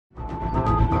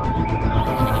What's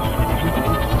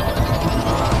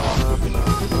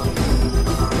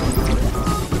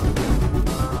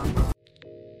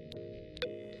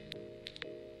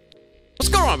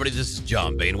going on, everybody? This is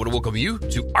John Bain. I want to welcome you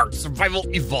to ARK Survival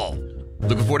Evolved.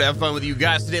 Looking forward to have fun with you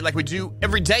guys today like we do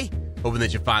every day. Hoping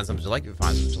that you find something you like. If you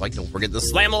find something you like, don't forget to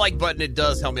slam the like button. It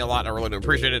does help me a lot. I really do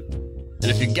appreciate it. And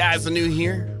if you guys are new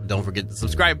here, don't forget to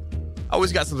subscribe. I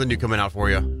always got something new coming out for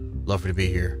you. Love for you to be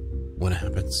here when it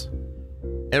happens.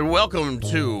 And welcome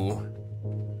to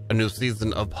a new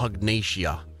season of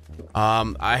Pugnacia.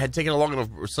 I had taken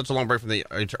such a long break from the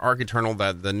ARK Eternal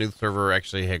that the new server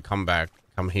actually had come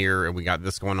here, and we got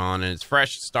this going on, and it's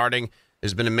fresh, starting.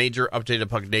 There's been a major update of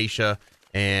Pugnacia,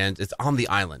 and it's on the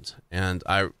island. And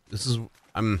I'm to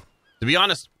be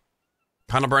honest,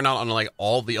 kind of burned out on like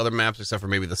all the other maps except for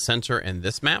maybe the center and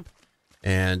this map.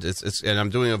 And and I'm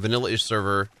doing a vanilla-ish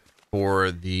server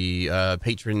for the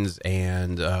patrons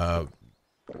and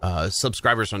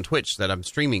subscribers on Twitch that I'm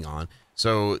streaming on.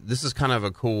 So this is kind of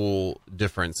a cool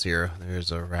difference here. There's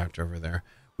a raptor over there.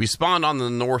 We spawned on the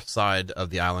north side of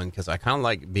the island because I kind of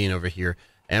like being over here.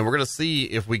 And we're going to see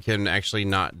if we can actually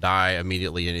not die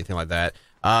immediately, anything like that.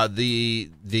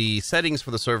 The settings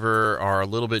for the server are a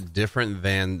little bit different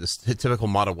than the typical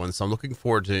modded ones, so I'm looking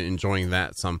forward to enjoying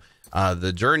that some.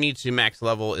 The journey to max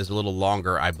level is a little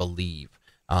longer, I believe,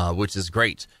 which is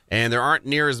great. And there aren't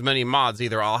near as many mods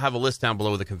either. I'll have a list down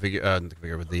below with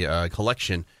the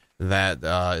collection that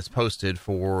is posted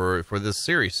for this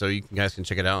series, so you guys can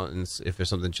check it out, and if there's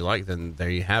something that you like, then there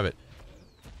you have it.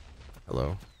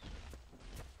 Hello.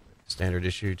 Standard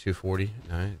issue 240,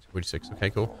 46. Okay,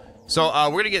 cool. So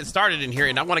we're gonna get started in here,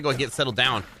 and I want to go and get settled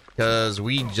down because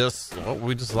we just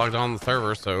logged on the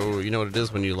server, so you know what it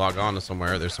is when you log on to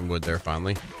somewhere. There's some wood there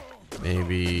finally.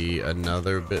 Maybe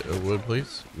another bit of wood,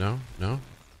 please. No,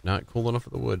 not cool enough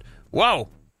for the wood. Whoa!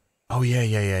 Oh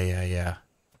yeah.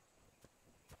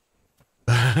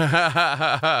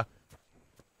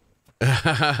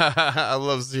 I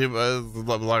love seeing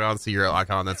log on, see your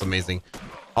icon. That's amazing.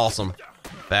 Awesome.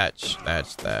 Thatch.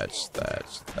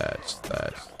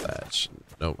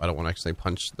 Nope, I don't want to actually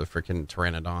punch the freaking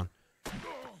pteranodon.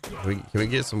 Can we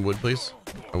get some wood, please?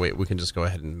 Oh wait, we can just go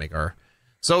ahead and make our.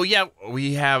 So yeah,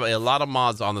 we have a lot of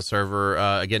mods on the server.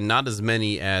 Again, not as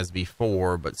many as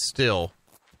before, but still,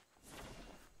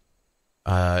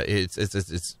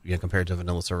 it's yeah, compared to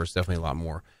vanilla server, it's definitely a lot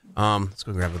more. Let's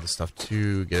go grab this stuff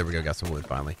too. There we go, got some wood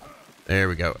finally. There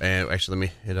we go. And actually, let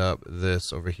me hit up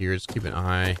this over here. Just keep an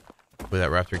eye where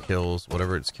that raptor kills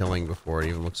whatever it's killing before it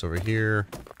even looks over here.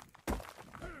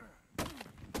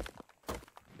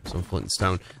 Some flint and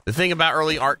stone. The thing about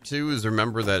early ARK 2 is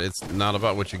remember that it's not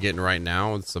about what you're getting right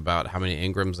now. It's about how many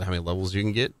engrams and how many levels you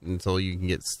can get until you can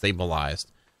get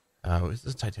stabilized. Is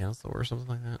this Titanosaur or something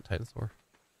like that? Titanosaur.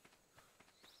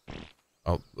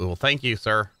 Oh, well, thank you,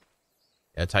 sir.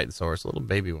 Yeah, Titanosaur. It's a little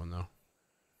baby one, though.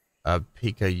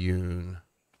 Picayune.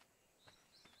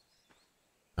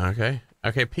 Okay,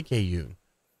 Picayune.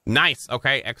 Nice.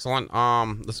 Okay, excellent.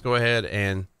 Let's go ahead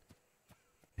and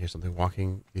here's something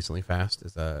walking decently fast.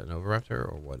 Is that an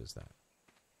oviraptor or what is that?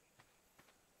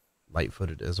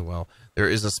 Light-footed as well. There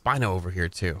is a Spino over here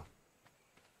too.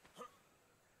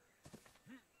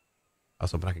 I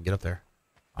was hoping I could get up there.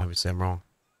 Obviously, I'm wrong.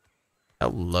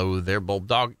 Hello there,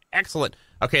 Bulldog. Excellent.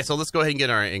 Okay, so let's go ahead and get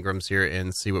our engrams here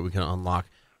and see what we can unlock.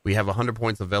 We have 100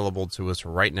 points available to us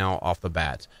right now off the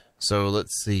bat. So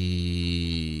let's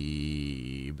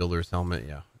see. Builder's helmet.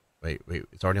 Yeah. Wait.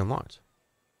 It's already unlocked.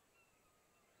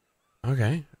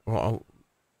 Okay. Well,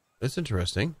 that's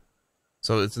interesting.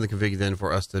 So it's in the config then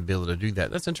for us to be able to do that.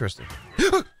 That's interesting.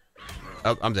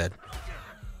 Oh, I'm dead.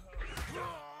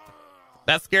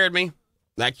 That scared me.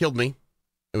 That killed me.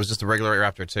 It was just a regular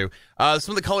raptor too.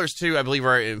 Some of the colors too, I believe,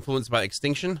 are influenced by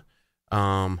extinction.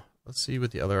 Let's see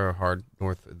what the other hard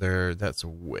north there. That's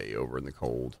way over in the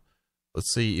cold.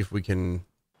 Let's see if we can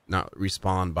not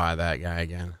respawn by that guy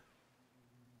again.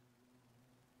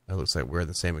 That looks like we're in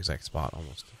the same exact spot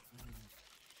almost.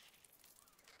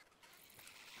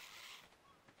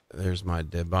 There's my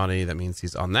dead body. That means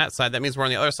he's on that side. That means we're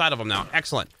on the other side of him now.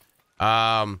 Excellent.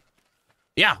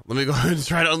 Yeah, let me go ahead and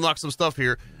try to unlock some stuff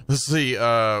here. Let's see.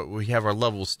 We have our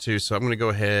levels too, so I'm going to go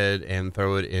ahead and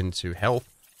throw it into health.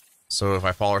 So if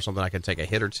I fall or something, I can take a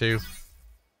hit or two.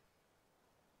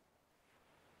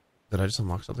 Did I just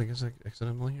unlock something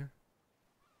accidentally here?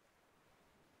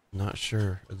 Not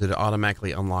sure. Did it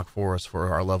automatically unlock for us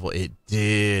for our level? It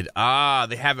did. Ah,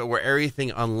 they have it where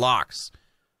everything unlocks.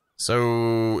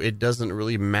 So it doesn't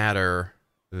really matter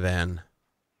then.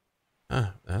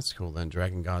 Ah, that's cool then.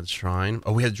 Dragon God's Shrine.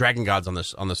 Oh, we have Dragon Gods on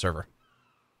the server.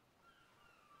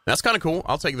 That's kind of cool.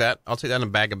 I'll take that. I'll take that in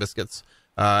a bag of biscuits.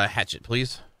 Hatchet,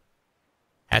 please.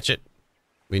 Hatchet.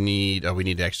 We need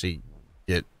to actually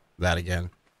get that again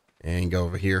and go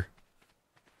over here.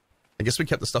 I guess we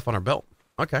kept the stuff on our belt.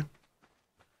 Okay.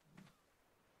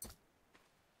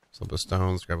 Slip of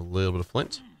stones, grab a little bit of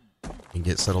flint, and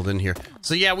get settled in here.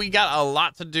 So yeah, we got a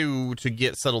lot to do to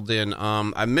get settled in.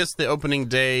 I missed the opening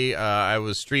day. I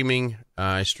was streaming.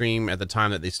 I streamed at the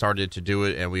time that they started to do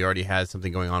it, and we already had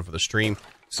something going on for the stream.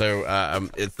 So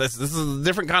this is a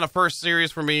different kind of first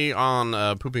series for me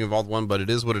on Pooping Evolved 1, but it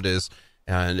is what it is.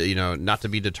 And, you know, not to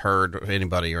be deterred or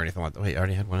anybody or anything like that. Wait, I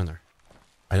already had one in there.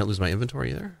 I didn't lose my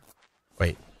inventory either?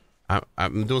 Wait,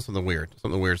 I'm doing something weird.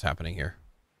 Something weird's happening here.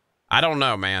 I don't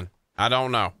know, man. I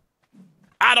don't know.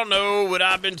 I don't know what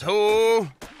I've been told.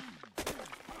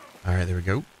 All right, there we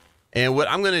go. And what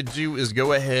I'm going to do is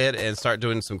go ahead and start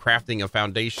doing some crafting of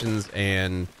foundations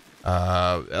and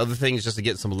other things just to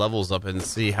get some levels up and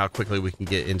see how quickly we can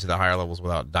get into the higher levels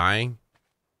without dying.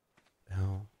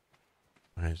 Hell.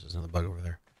 All right, there's another bug over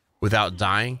there. Without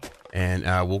dying, and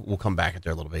we'll come back at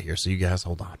there a little bit here. So you guys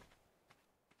hold on.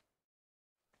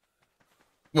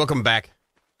 Welcome back,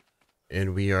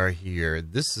 and we are here.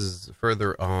 This is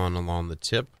further on along the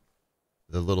tip.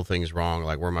 The little thing's wrong,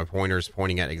 like where my pointer's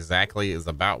pointing at exactly is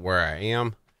about where I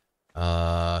am.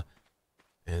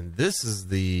 And this is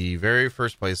the very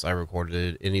first place I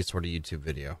recorded any sort of YouTube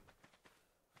video.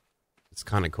 It's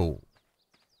kind of cool.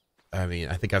 I mean,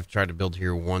 I think I've tried to build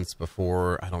here once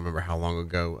before. I don't remember how long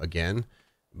ago again.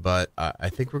 But I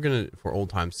think we're going to, for old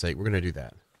time's sake, we're going to do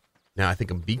that. Now, I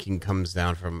think a beacon comes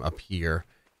down from up here.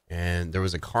 And there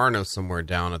was a Carno somewhere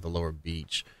down at the lower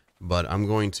beach. But I'm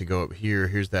going to go up here.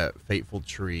 Here's that fateful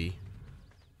tree.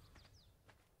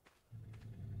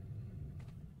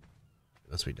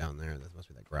 That must be down there. That must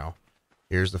be that growl.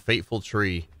 Here's the fateful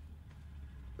tree.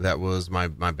 That was my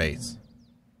base.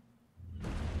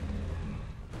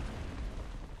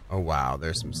 Oh, wow.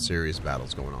 There's some serious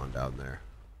battles going on down there.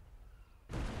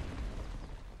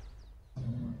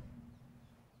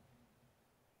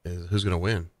 Who's going to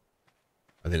win?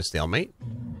 Are they in a stalemate?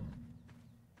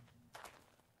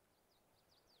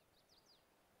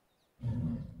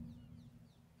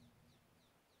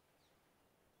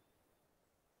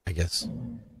 I guess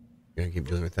you're gonna keep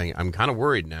doing the thing. I'm kind of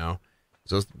worried now.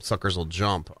 Those suckers will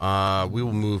jump. We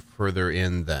will move further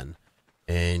in then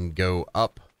and go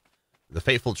up. The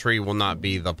fateful tree will not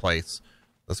be the place.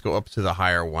 Let's go up to the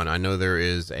higher one. I know there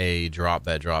is a drop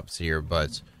that drops here,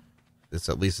 but this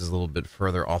at least is a little bit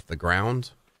further off the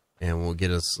ground and will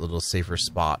get us a little safer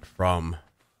spot from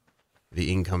the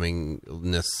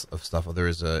incomingness of stuff. Oh, there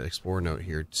is a explore note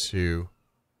here too.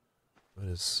 What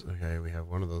is, okay, we have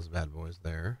one of those bad boys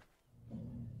there.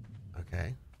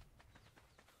 Okay.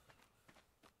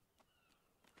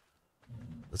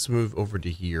 Let's move over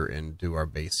to here and do our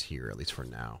base here, at least for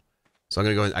now. So I'm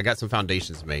going to go, I got some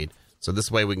foundations made. So this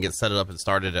way we can get set it up and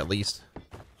started at least.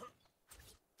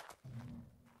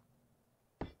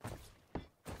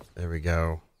 There we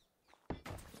go.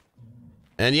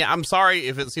 And yeah, I'm sorry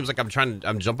if it seems like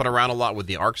I'm jumping around a lot with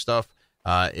the ARK stuff.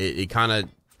 It kind of,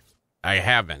 I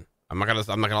have been. I'm not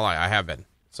gonna lie, I have been.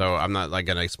 So I'm not like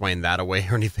gonna explain that away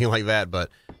or anything like that. But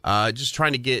just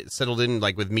trying to get settled in,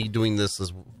 like with me doing this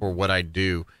is for what I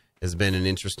do, has been an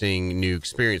interesting new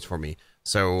experience for me.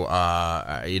 So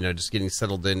you know, just getting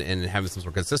settled in and having some sort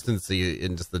of consistency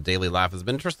in just the daily life has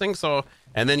been interesting. So,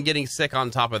 and then getting sick on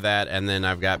top of that, and then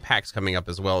I've got PAX coming up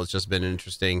as well. It's just been an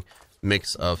interesting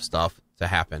mix of stuff to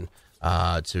happen.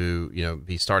 To, you know,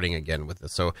 be starting again with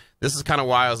this. So this is kind of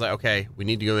why I was like, okay, we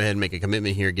need to go ahead and make a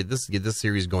commitment here, get this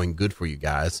series going good for you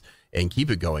guys, and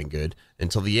keep it going good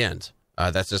until the end.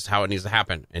 That's just how it needs to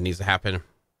happen. It needs to happen.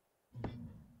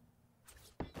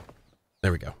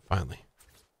 There we go, finally.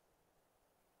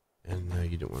 And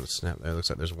you don't want to snap there. Looks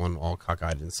like there's one all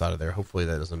cockeyed inside of there. Hopefully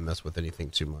that doesn't mess with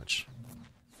anything too much.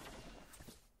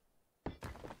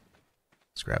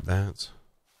 Let's grab that.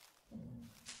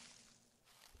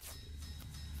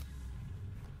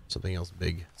 Something else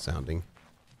big sounding.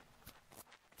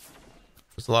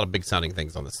 There's a lot of big sounding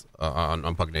things on this on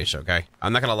Pugnacia, okay?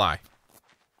 I'm not gonna lie.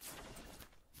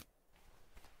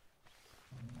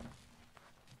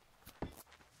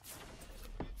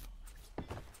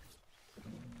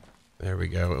 There we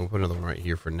go. We'll put another one right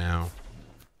here for now.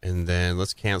 And then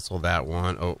let's cancel that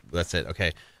one. Oh, that's it.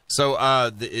 Okay. So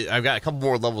I've got a couple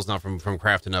more levels now from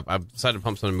crafting up. I've decided to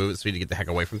pump some movement speed to get the heck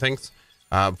away from things.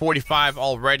 45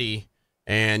 already.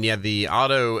 And yeah, the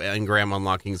auto engram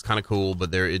unlocking is kind of cool,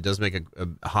 but it does make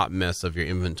a hot mess of your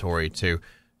inventory too.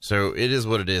 So it is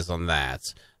what it is on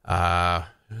that.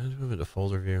 Move into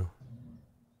folder view.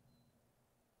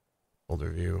 Folder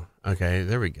view. Okay,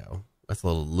 there we go. That's a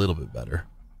little bit better.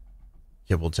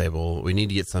 Kibble table. We need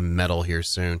to get some metal here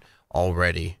soon.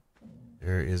 Already.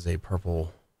 There is a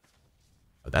purple.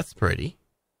 Oh, that's pretty.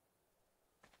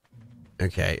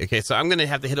 Okay, so I'm going to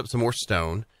have to hit up some more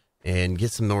stone and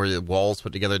get some more walls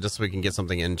put together just so we can get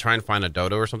something and try and find a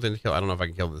dodo or something to kill. I don't know if I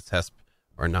can kill this hesp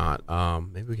or not.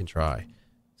 Maybe we can try.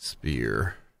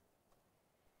 Spear.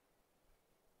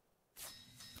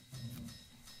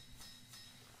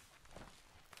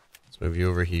 Let's move you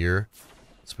over here.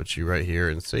 Let's put you right here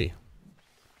and see.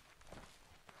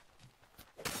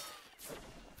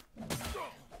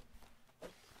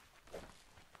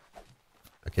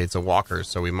 Okay, it's a walker,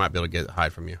 so we might be able to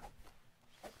hide from you.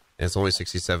 And it's only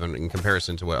 67 in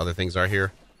comparison to what other things are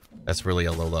here. That's really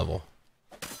a low level.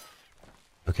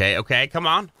 Okay, come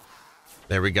on.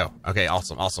 There we go. Okay,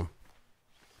 awesome.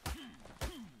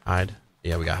 Hide.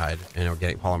 Yeah, we got hide. And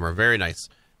organic polymer. Very nice.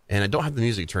 And I don't have the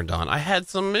music turned on. I had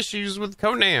some issues with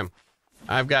Conan.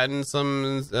 I've gotten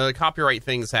some copyright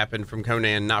things happen from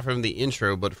Conan, not from the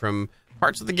intro, but from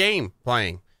parts of the game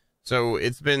playing. So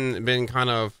it's been kind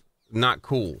of not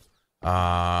cool.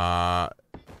 Yeah,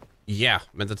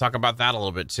 meant to talk about that a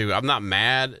little bit too. I'm not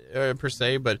mad per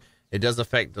se, but it does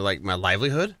affect like my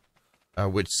livelihood,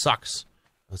 which sucks.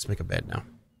 Let's make a bed now.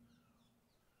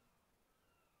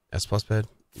 S+ bed,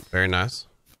 very nice.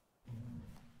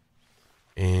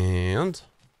 And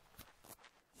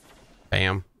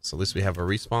bam. So at least we have a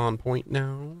respawn point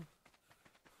now.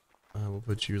 We'll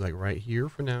put you like right here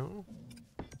for now.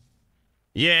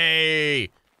 Yay!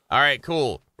 All right,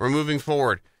 cool. We're moving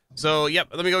forward. So, yep,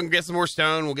 let me go and get some more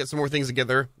stone. We'll get some more things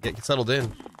together. Get settled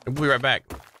in. And we'll be right back.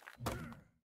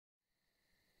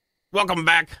 Welcome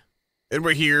back. And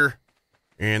we're here.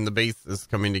 And the base is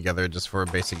coming together just for a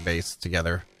basic base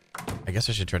together. I guess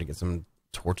I should try to get some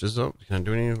torches up. Can I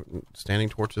do any standing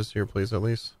torches here, please, at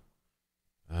least?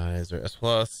 Is there S+?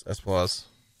 S+. We'll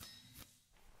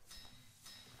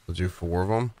do 4 of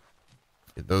them.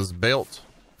 Get those built.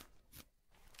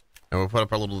 And we'll put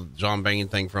up our little John Bane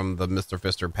thing from the Mr.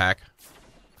 Fister pack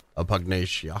of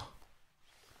Pugnacia.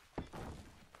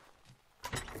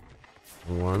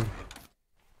 1.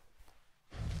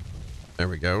 There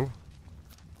we go.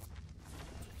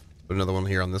 Put another one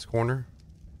here on this corner.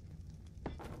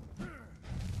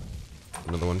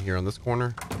 Another one here on this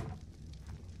corner.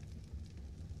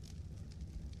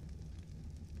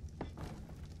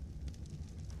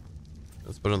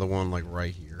 Let's put another one like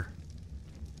right here.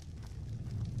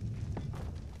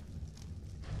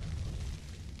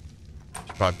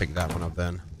 Should probably pick that one up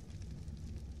then.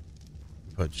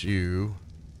 Put you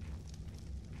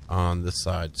on this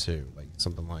side too, like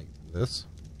something like this.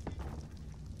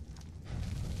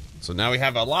 So now we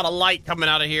have a lot of light coming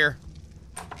out of here.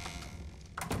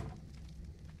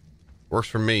 Works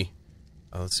for me.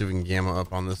 Let's see if we can gamma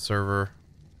up on this server.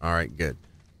 All right, good.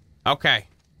 Okay.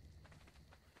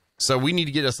 So we need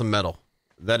to get us some metal.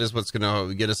 That is what's going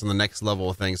to get us on the next level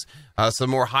of things. Some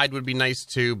more hide would be nice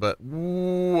too, but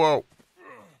whoa.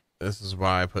 This is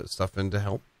why I put stuff in to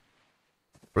help.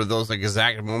 For those like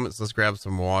exact moments, let's grab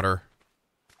some water.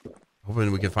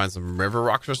 Hoping we can find some river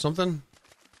rocks or something.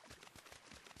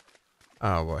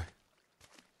 Oh boy.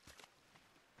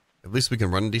 At least we can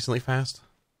run decently fast.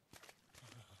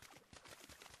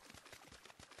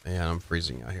 Man, I'm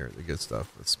freezing out here. The good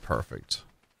stuff. It's perfect.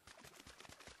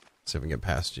 Let's see if we can get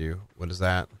past you. What is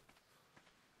that?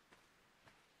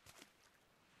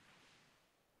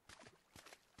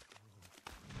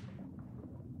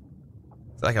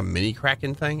 Is that like a mini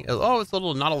kraken thing? Oh, it's a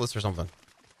little nautilus or something.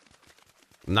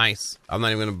 Nice. I'm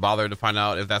not even going to bother to find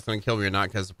out if that's going to kill me or not,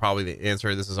 because probably the answer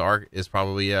to this is ARK is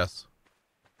probably yes.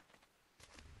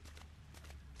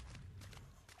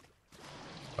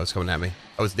 Oh, it's coming at me.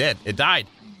 Oh, it's dead. It died.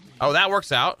 Oh, that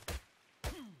works out.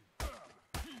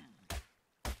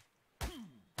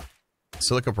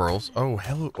 Silica pearls. Oh,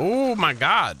 hello. Oh my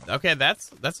god. Okay,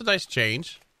 that's a nice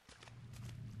change.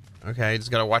 Okay,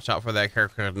 just gotta watch out for that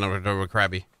character. No,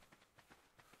 crabby.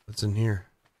 What's in here?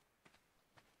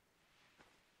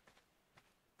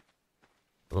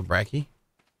 Little brachy.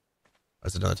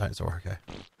 That's another dinosaur. Okay.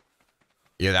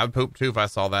 Yeah, that would poop too if I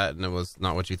saw that and it was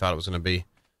not what you thought it was gonna be.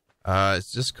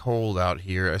 It's just cold out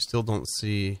here. I still don't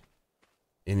see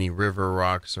any river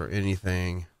rocks or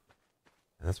anything.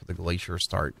 And that's where the glaciers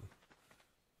start.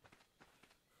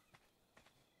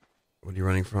 What are you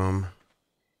running from?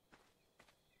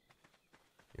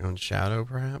 Your own shadow,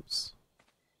 perhaps?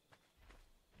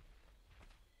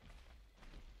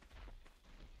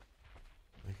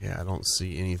 Okay, I don't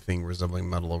see anything resembling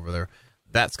metal over there.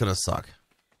 That's gonna suck.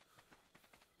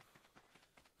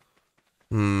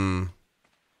 Man,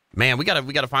 we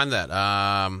gotta find that.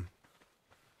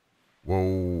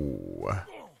 Whoa. A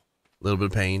little bit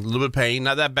of pain. A little bit of pain.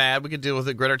 Not that bad. We could deal with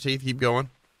it. Grit our teeth. Keep going.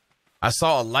 I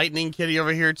saw a lightning kitty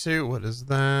over here too. What is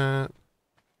that?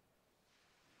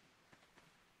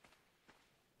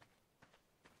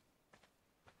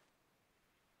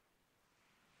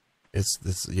 It's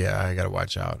this. Yeah, I gotta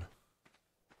watch out.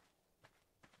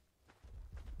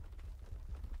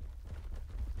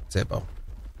 It's Hippo.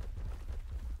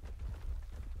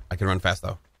 I can run fast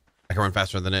though. I can run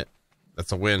faster than it.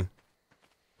 That's a win.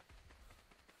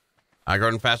 I can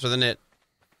run faster than it.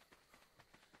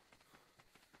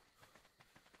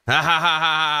 Ha ha ha ha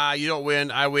ha! You don't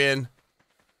win. I win.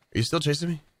 Are you still chasing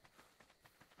me?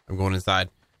 I'm going inside.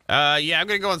 Yeah, I'm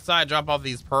gonna go inside, drop off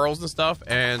these pearls and stuff,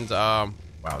 and wow,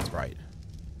 it's bright.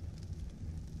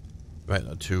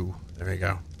 Right, 2. There we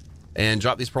go. And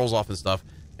drop these pearls off and stuff,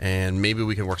 and maybe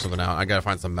we can work something out. I gotta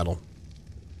find some metal.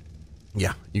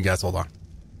 Yeah, you guys hold on.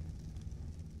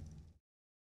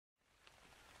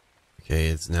 Okay,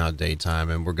 it's now daytime,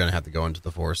 and we're gonna have to go into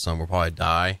the forest some. We'll probably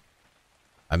die.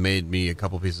 I made me a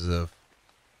couple pieces of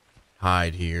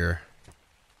hide here.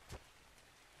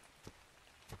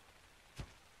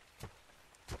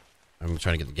 I'm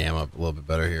trying to get the gamma up a little bit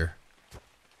better here.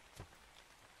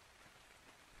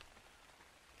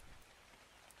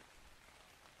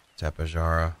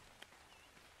 Tapajara.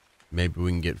 Maybe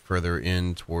we can get further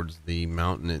in towards the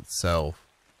mountain itself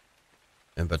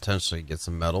and potentially get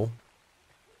some metal.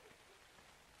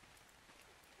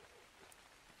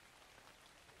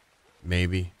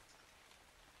 Maybe.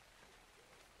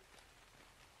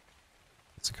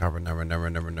 It's a carbon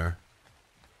never.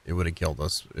 It would have killed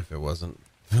us if it wasn't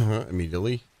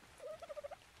immediately.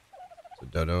 So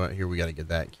Dodo out here, we got to get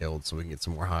that killed so we can get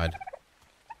some more hide.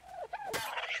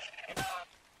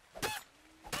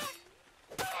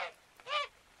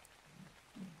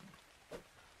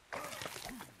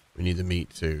 We need the meat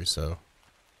too, so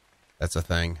that's a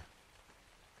thing.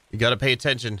 You got to pay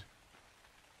attention.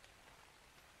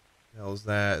 The hell is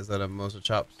that? Is that a mimosa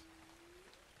chops?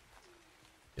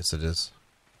 Yes, it is.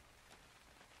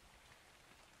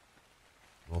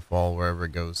 We'll fall wherever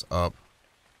it goes up.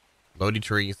 Loady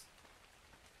trees.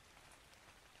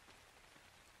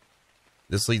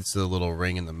 This leads to the little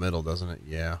ring in the middle, doesn't it?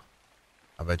 Yeah.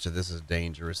 I bet you this is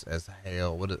dangerous as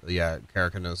hell. What? Yeah,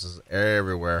 Caracanosis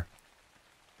everywhere.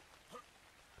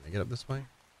 Can I get up this way?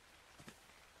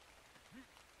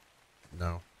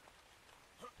 No.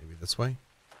 Maybe this way?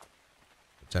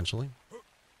 Potentially?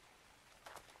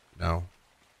 No.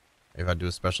 Maybe if I do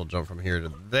a special jump from here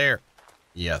to there.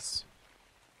 Yes.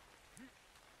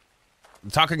 I'm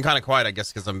talking kind of quiet, I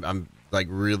guess, because I'm like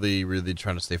really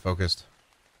trying to stay focused.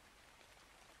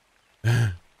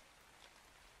 That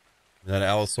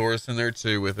Allosaurus in there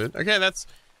too with it. Okay, that's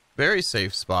very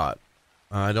safe spot.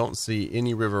 I don't see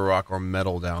any river rock or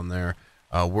metal down there.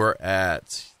 We're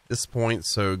at this point,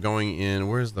 so going in.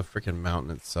 Where's the freaking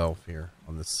mountain itself here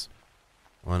on this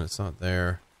one? It's not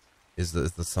there. Is the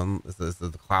sun? Is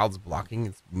the clouds blocking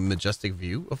its majestic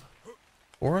view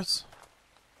for us?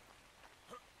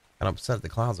 Kind of upset at the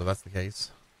clouds if that's the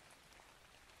case.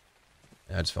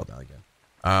 Yeah, I just fell down again.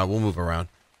 We'll move around.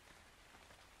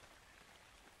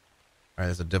 All right,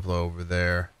 there's a Diplo over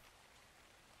there.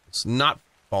 Let's not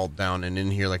fall down and in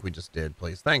here like we just did,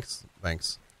 please. Thanks.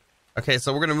 Okay,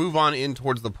 so we're going to move on in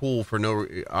towards the pool for no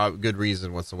good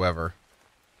reason whatsoever.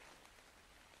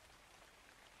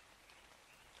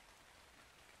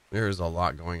 There is a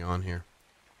lot going on here.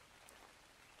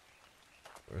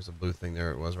 There's a blue thing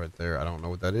there. It was right there. I don't know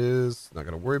what that is. Not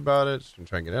going to worry about it. Just going to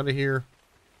try and get out of here.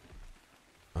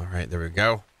 All right, there we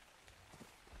go.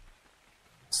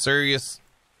 Serious.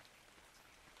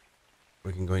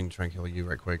 We can go ahead and try and kill you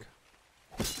right quick.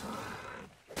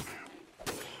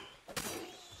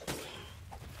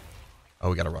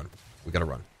 Oh, we gotta run. We gotta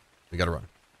run.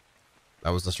 That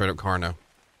was the straight up Carno.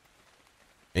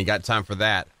 Ain't got time for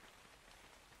that.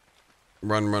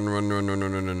 Run.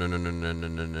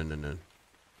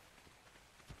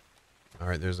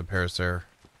 Alright, there's a Parasaur.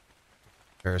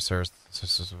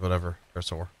 Whatever.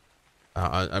 Parasaur.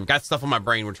 I've got stuff on my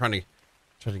brain. We're trying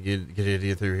to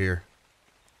get through here.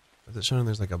 Is it showing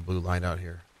there's like a blue light out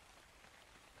here?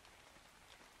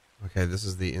 Okay, this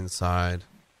is the inside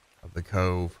of the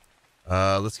cove.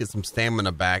 Let's get some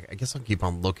stamina back. I guess I'll keep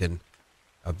on looking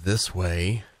up this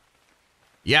way.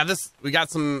 Yeah, we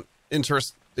got some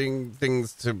interesting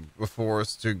things before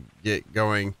us to get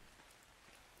going.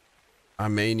 I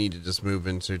may need to just move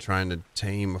into trying to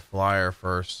tame a flyer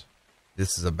first.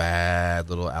 This is a bad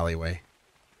little alleyway.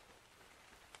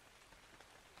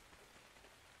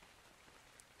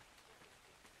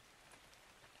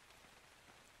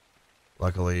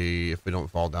 Luckily, if we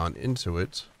don't fall down into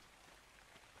it,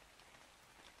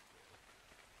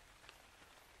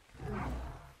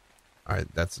 All right,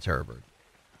 that's a terror bird.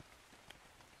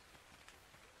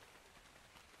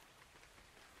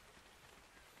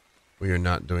 We are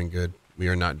not doing good. We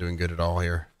are not doing good at all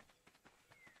here.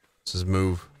 This is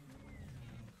move.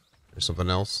 There's something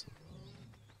else.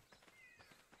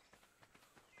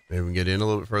 Maybe we can get in a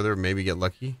little bit further. Maybe get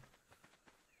lucky.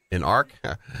 In ARK?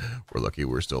 We're lucky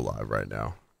we're still alive right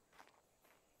now.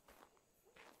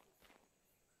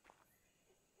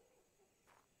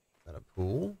 Is that a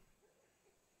pool?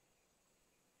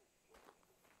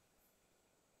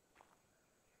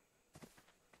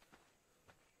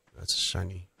 That's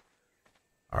shiny.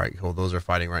 Alright, cool. Those are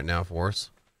fighting right now for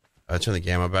us. Turn the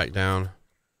gamma back down.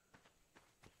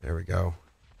 There we go.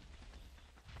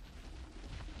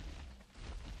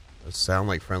 Those sound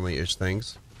like friendly-ish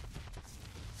things.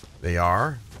 They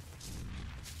are.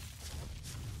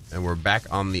 And we're back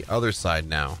on the other side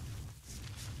now.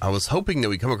 I was hoping that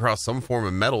we come across some form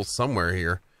of metal somewhere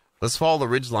here. Let's follow the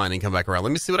ridge line and come back around.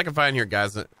 Let me see what I can find here,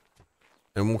 guys. And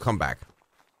we'll come back.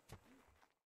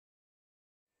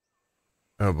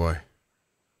 Oh, boy.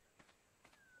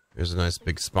 There's a nice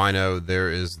big Spino.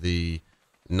 There is the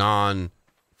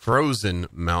non-frozen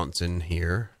mountain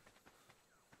here.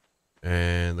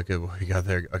 And look at what we got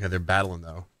there. Okay, they're battling,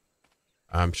 though.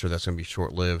 I'm sure that's going to be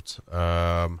short-lived.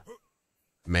 Man,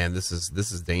 this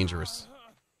is dangerous.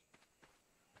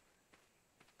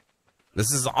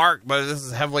 This is ARK, but this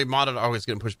is heavily modded. Oh, he's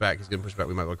getting pushed back. He's getting pushed back.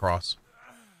 We might go across.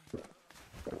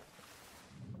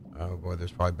 Oh, boy,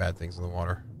 there's probably bad things in the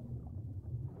water.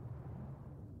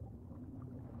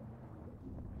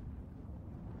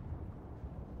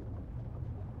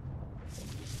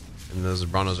 And those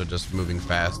Branos are just moving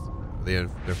fast. They're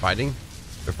fighting?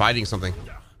 They're fighting something.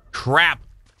 Crap!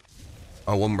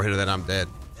 Oh, one more hit of that, I'm dead.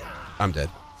 I'm dead.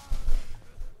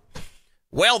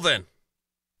 Well then!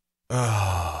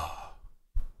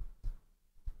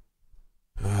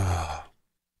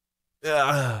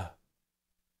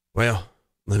 Well,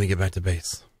 let me get back to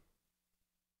base.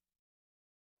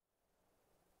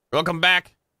 Welcome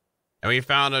back. And we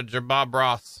found a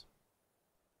Gerbabros.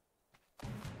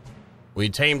 We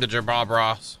tamed a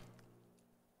Gerbabros.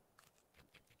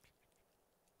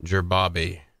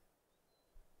 Gerbabi.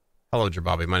 Hello,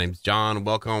 Gerbabi. My name's John.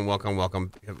 Welcome, welcome,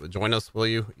 welcome. Join us, will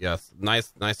you? Yes.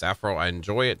 Nice afro. I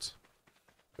enjoy it.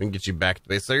 We can get you back to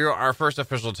base. So you're our first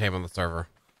official tame on the server.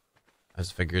 I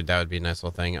just figured that would be a nice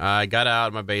little thing. I got out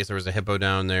of my base. There was a hippo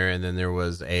down there, and then there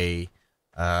was the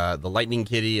lightning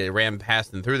kitty. I ran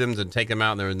past and through them to take them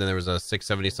out, and then there was a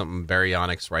 670-something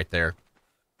baryonyx right there.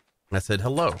 I said,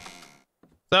 hello.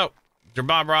 So,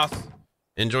 Gerbabros,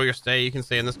 enjoy your stay. You can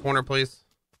stay in this corner, please.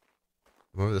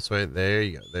 Move this way. There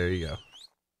you go. There you go.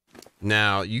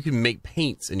 Now, you can make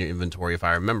paints in your inventory, if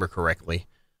I remember correctly.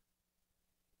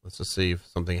 Let's just see if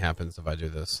something happens if I do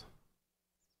this.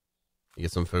 You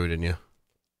get some food in you.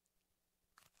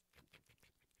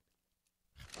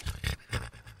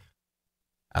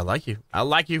 I like you. I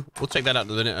like you. We'll check that out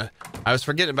in a minute. I was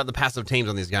forgetting about the passive tames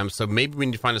on these guys, so maybe we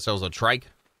need to find ourselves a trike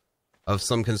of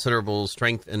some considerable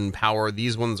strength and power.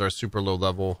 These ones are super low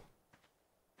level.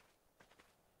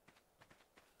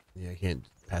 Yeah, I can't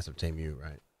passive tame you,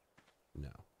 right? No.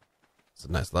 It's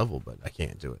a nice level, but I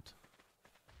can't do it.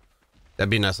 That'd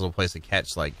be a nice little place to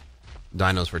catch, like,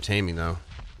 dinos for taming, though.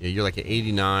 Yeah, you're like an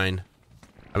 89.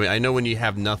 I mean, I know when you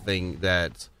have nothing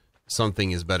that something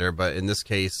is better, but in this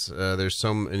case, there's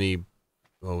so many...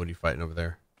 Oh, what are you fighting over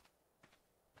there?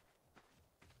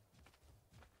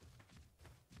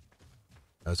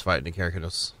 I was fighting a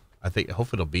Caracados. I think,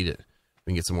 hopefully it'll beat it.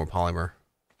 We can get some more polymer.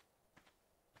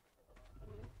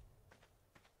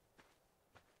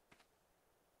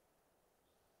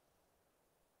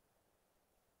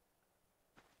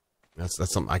 That's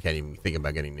something I can't even think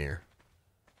about getting near.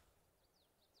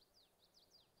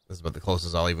 That's about the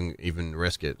closest I'll even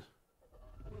risk it.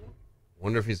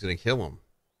 Wonder if he's gonna kill him.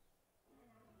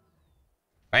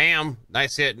 Bam!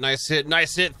 Nice hit, nice hit,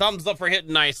 nice hit. Thumbs up for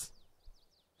hitting nice.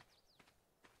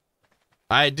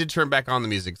 I did turn back on the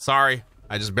music. Sorry.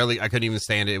 I couldn't even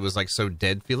stand it. It was like so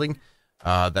dead feeling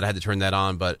that I had to turn that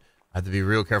on, but I have to be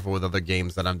real careful with other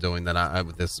games that I'm doing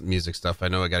with this music stuff. I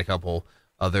know I got a couple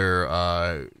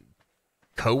other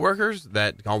co-workers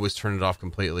that always turn it off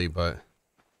completely, but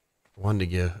I wanted to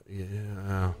give...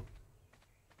 Yeah.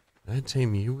 Did I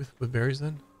tame you with berries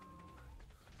then?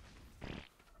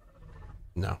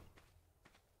 No.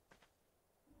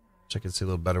 Check and see a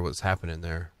little better what's happening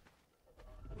there.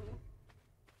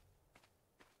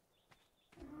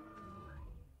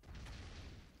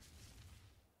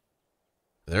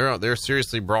 They're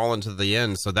seriously brawling to the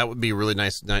end, so that would be a really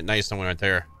nice one right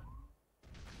there.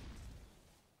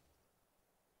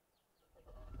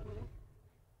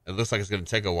 It looks like it's going to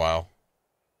take a while.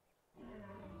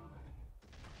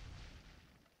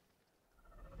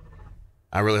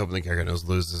 I really hope the character knows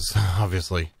loses,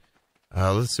 obviously.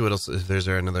 Let's see what else. If there's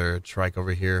another trike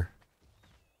over here.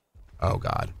 Oh,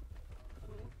 God.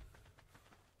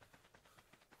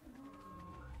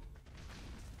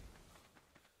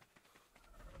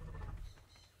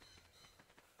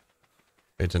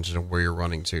 Pay attention to where you're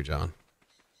running to, John.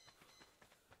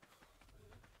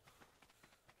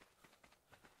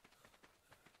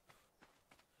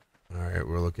 Alright,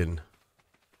 we're looking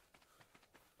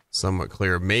somewhat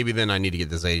clear. Maybe then I need to get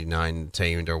this 89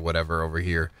 tamed or whatever over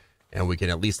here, and we can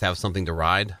at least have something to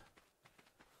ride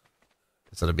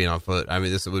instead of being on foot. I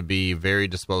mean, this would be very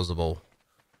disposable.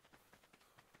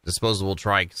 Disposable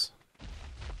trikes.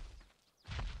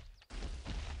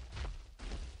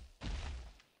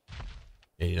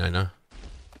 $89, huh?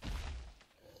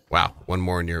 Wow, one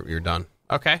more and you're done.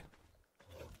 Okay.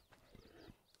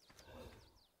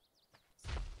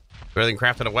 Better than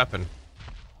crafting a weapon.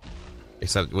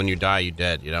 Except when you die, you're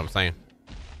dead. You know what I'm saying?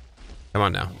 Come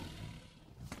on now.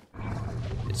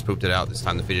 Just pooped it out. This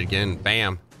time to feed it again.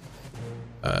 Bam.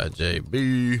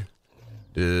 JB.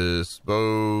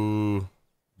 Dispo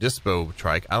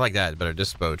trike. I like that better.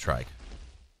 Dispo trike.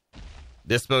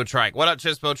 Dispo trike. What up,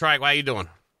 Chispo trike? How you doing?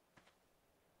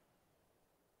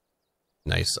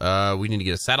 Nice. We need to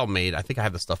get a saddle made. I think I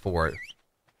have the stuff for it.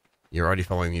 You're already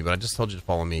following me, but I just told you to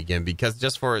follow me again because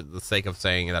just for the sake of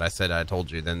saying that I said I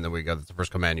told you, then there we go. That's the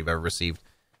first command you've ever received.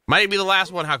 Might be the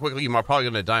last one. How quickly you're probably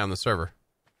going to die on the server.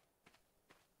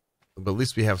 But at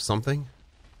least we have something.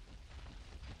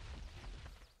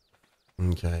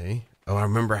 Okay. Oh, I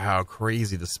remember how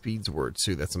crazy the speeds were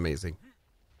too. That's amazing.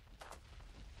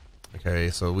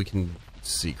 Okay, so we can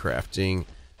see crafting,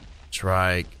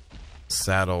 trike,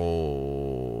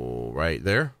 saddle right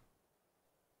there.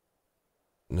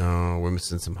 No, we're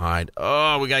missing some hide.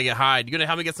 Oh, we gotta get hide. You gonna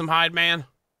help me get some hide, man?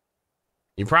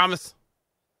 You promise?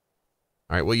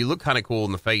 All right. Well, you look kind of cool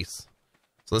in the face.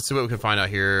 So let's see what we can find out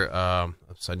here.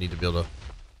 Oops, I need to be able to.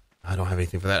 I don't have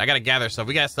anything for that. I gotta gather stuff.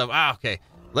 We got stuff. Ah, okay.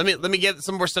 Let me get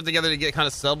some more stuff together to get kind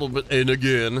of settled in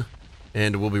again,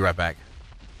 and we'll be right back.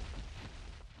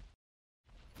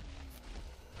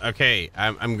 Okay,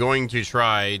 I'm going to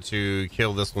try to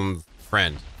kill this one's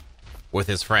friend with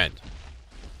his friend.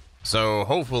 So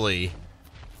hopefully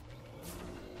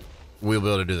we'll be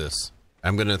able to do this.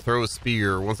 I'm going to throw a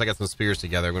spear. Once I get some spears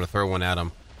together, I'm going to throw one at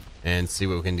him and see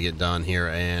what we can get done here.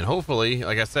 And hopefully,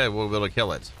 like I said, we'll be able to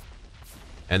kill it.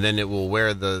 And then it will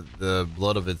wear the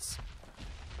blood of its...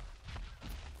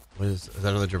 What is that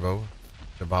another Jabbo?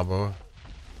 Jababo?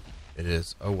 It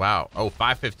is. Oh, wow. Oh,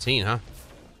 515, huh?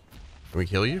 Can we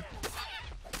kill you?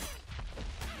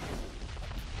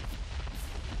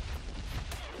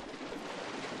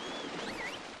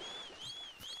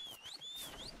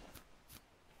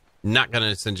 Not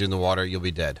gonna send you in the water. You'll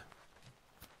be dead.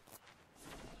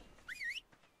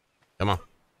 Come on.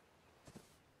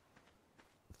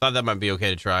 Thought that might be okay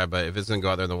to try, but if it's gonna go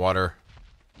out there in the water,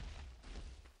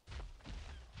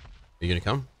 are you gonna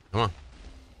come? Come on.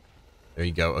 There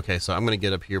you go. Okay, so I'm gonna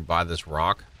get up here by this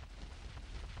rock.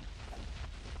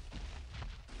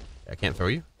 I can't throw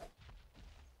you.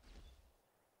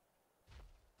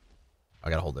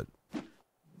 I gotta hold it.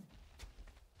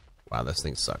 Wow, this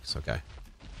thing sucks. Okay.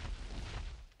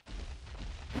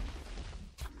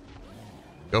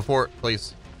 Go for it,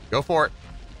 please. Go for it.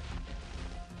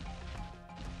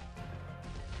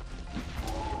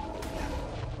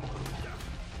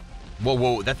 Whoa,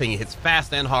 whoa, that thing hits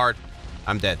fast and hard.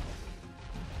 I'm dead.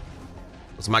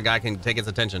 So my guy can take its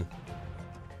attention.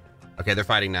 Okay, they're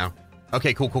fighting now.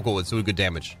 Okay, cool, cool, cool. It's doing good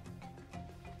damage.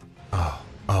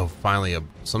 Oh, finally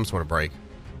some sort of break.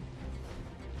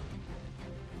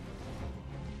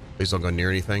 Please don't go near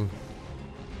anything.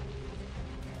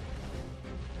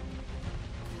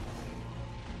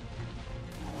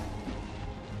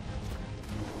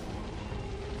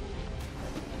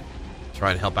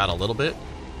 Try and help out a little bit.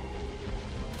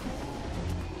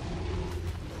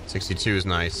 62 is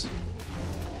nice.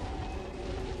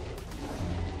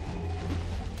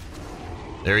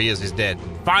 There he is. He's dead.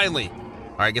 Finally!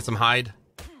 All right, get some hide.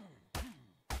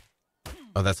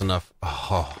 Oh, that's enough.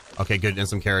 Oh, okay, good. And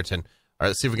some keratin. All right,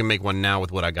 let's see if we can make one now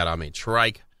with what I got on me.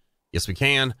 Trike. Yes, we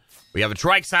can. We have a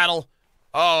trike saddle.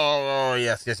 Oh,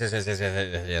 yes, yes, yes, yes, yes,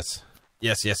 yes, yes.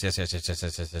 Yes, yes, yes, yes, yes, yes,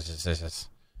 yes, yes, yes, yes, yes.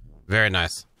 Very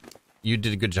nice. You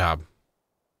did a good job.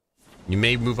 You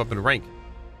may move up in rank.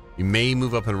 You may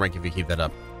move up in rank if you keep that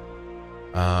up.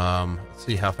 Let's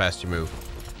see how fast you move.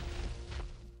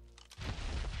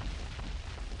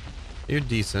 You're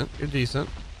decent. You're decent.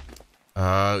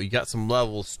 You got some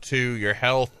levels too. Your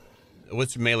health.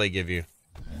 What's your melee give you?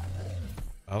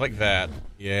 I like that.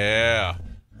 Yeah.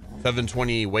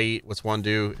 720 weight. What's one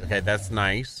do? Okay, that's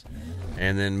nice.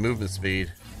 And then movement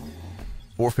speed.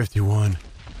 451.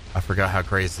 I forgot how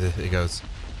crazy it goes.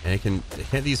 And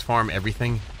can't these farm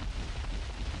everything?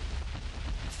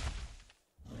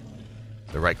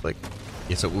 The right click.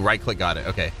 Yeah, so right click got it.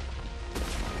 Okay.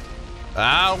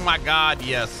 Oh my god,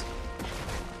 yes.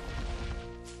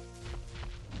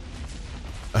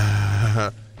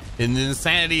 And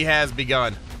insanity has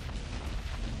begun.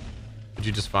 Would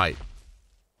you just fight?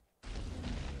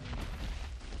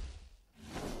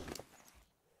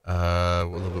 A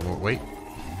little bit more weight.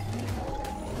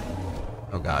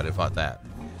 Oh god, it fought that.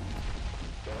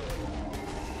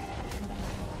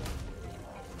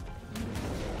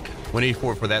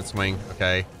 $184 for that swing,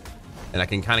 okay. And I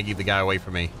can kind of keep the guy away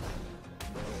from me.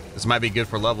 This might be good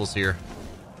for levels here.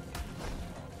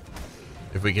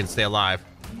 If we can stay alive.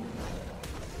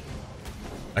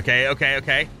 Okay, okay,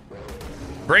 okay.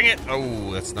 Bring it!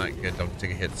 Oh, that's not good. Don't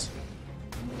take hits.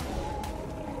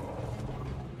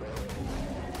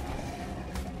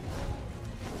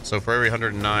 So for every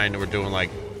 109, we're doing like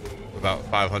about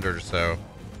 500 or so.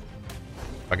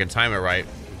 If I can time it right,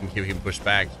 we can keep him pushed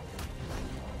back.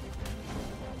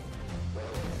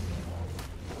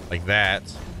 Like that.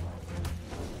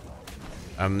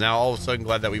 I'm now all of a sudden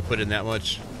glad that we put in that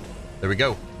much. There we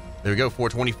go. There we go.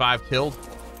 425 killed.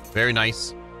 Very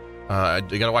nice.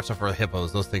 You gotta watch out for the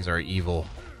hippos. Those things are evil.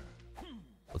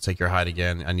 We'll take your hide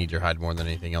again. I need your hide more than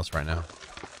anything else right now.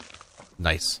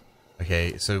 Nice.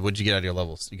 Okay, so what'd you get out of your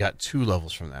levels? You got 2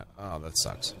 levels from that. Oh, that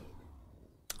sucks.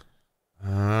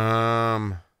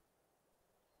 Melee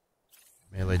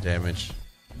damage.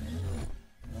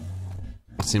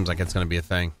 It seems like it's gonna be a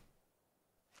thing.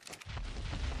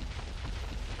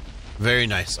 Very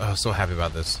nice. Oh, so happy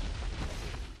about this.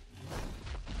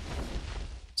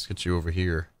 Let's get you over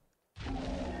here.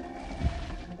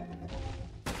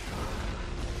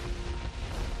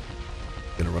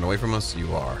 Gonna run away from us?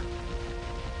 You are.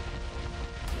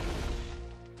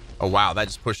 Oh wow, that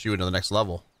just pushed you into the next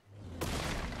level.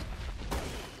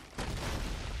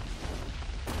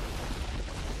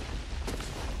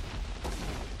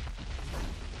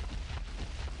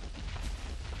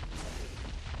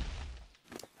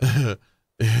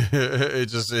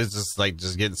 it's just like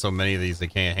getting so many of these they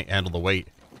can't handle the weight.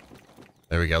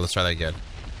 There we go. Let's try that again.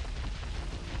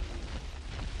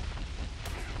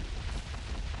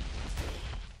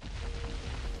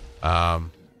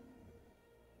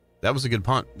 That was a good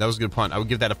punt. That was a good punt. I would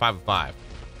give that a 5 of 5.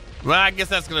 Well, I guess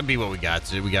that's gonna be what we got.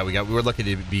 So we were lucky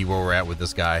to be where we're at with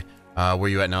this guy. Where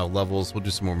you at now? Levels. We'll do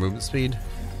some more movement speed.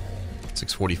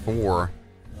 644.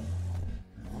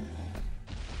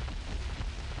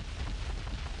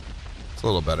 It's a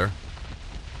little better.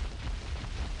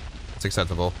 It's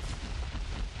acceptable.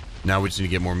 Now we just need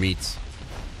to get more meats.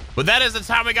 But that is the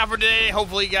time we got for today.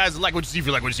 Hopefully you guys like what you see. If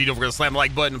you like what you see, don't forget to slam the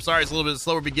like button. I'm sorry it's a little bit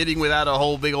slower beginning without a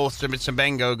whole big old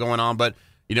shembango going on. But,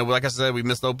 you know, like I said, we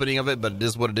missed the opening of it. But it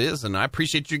is what it is. And I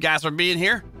appreciate you guys for being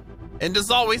here. And as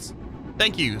always,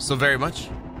 thank you so very much.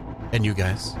 And you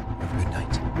guys have a good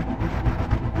night.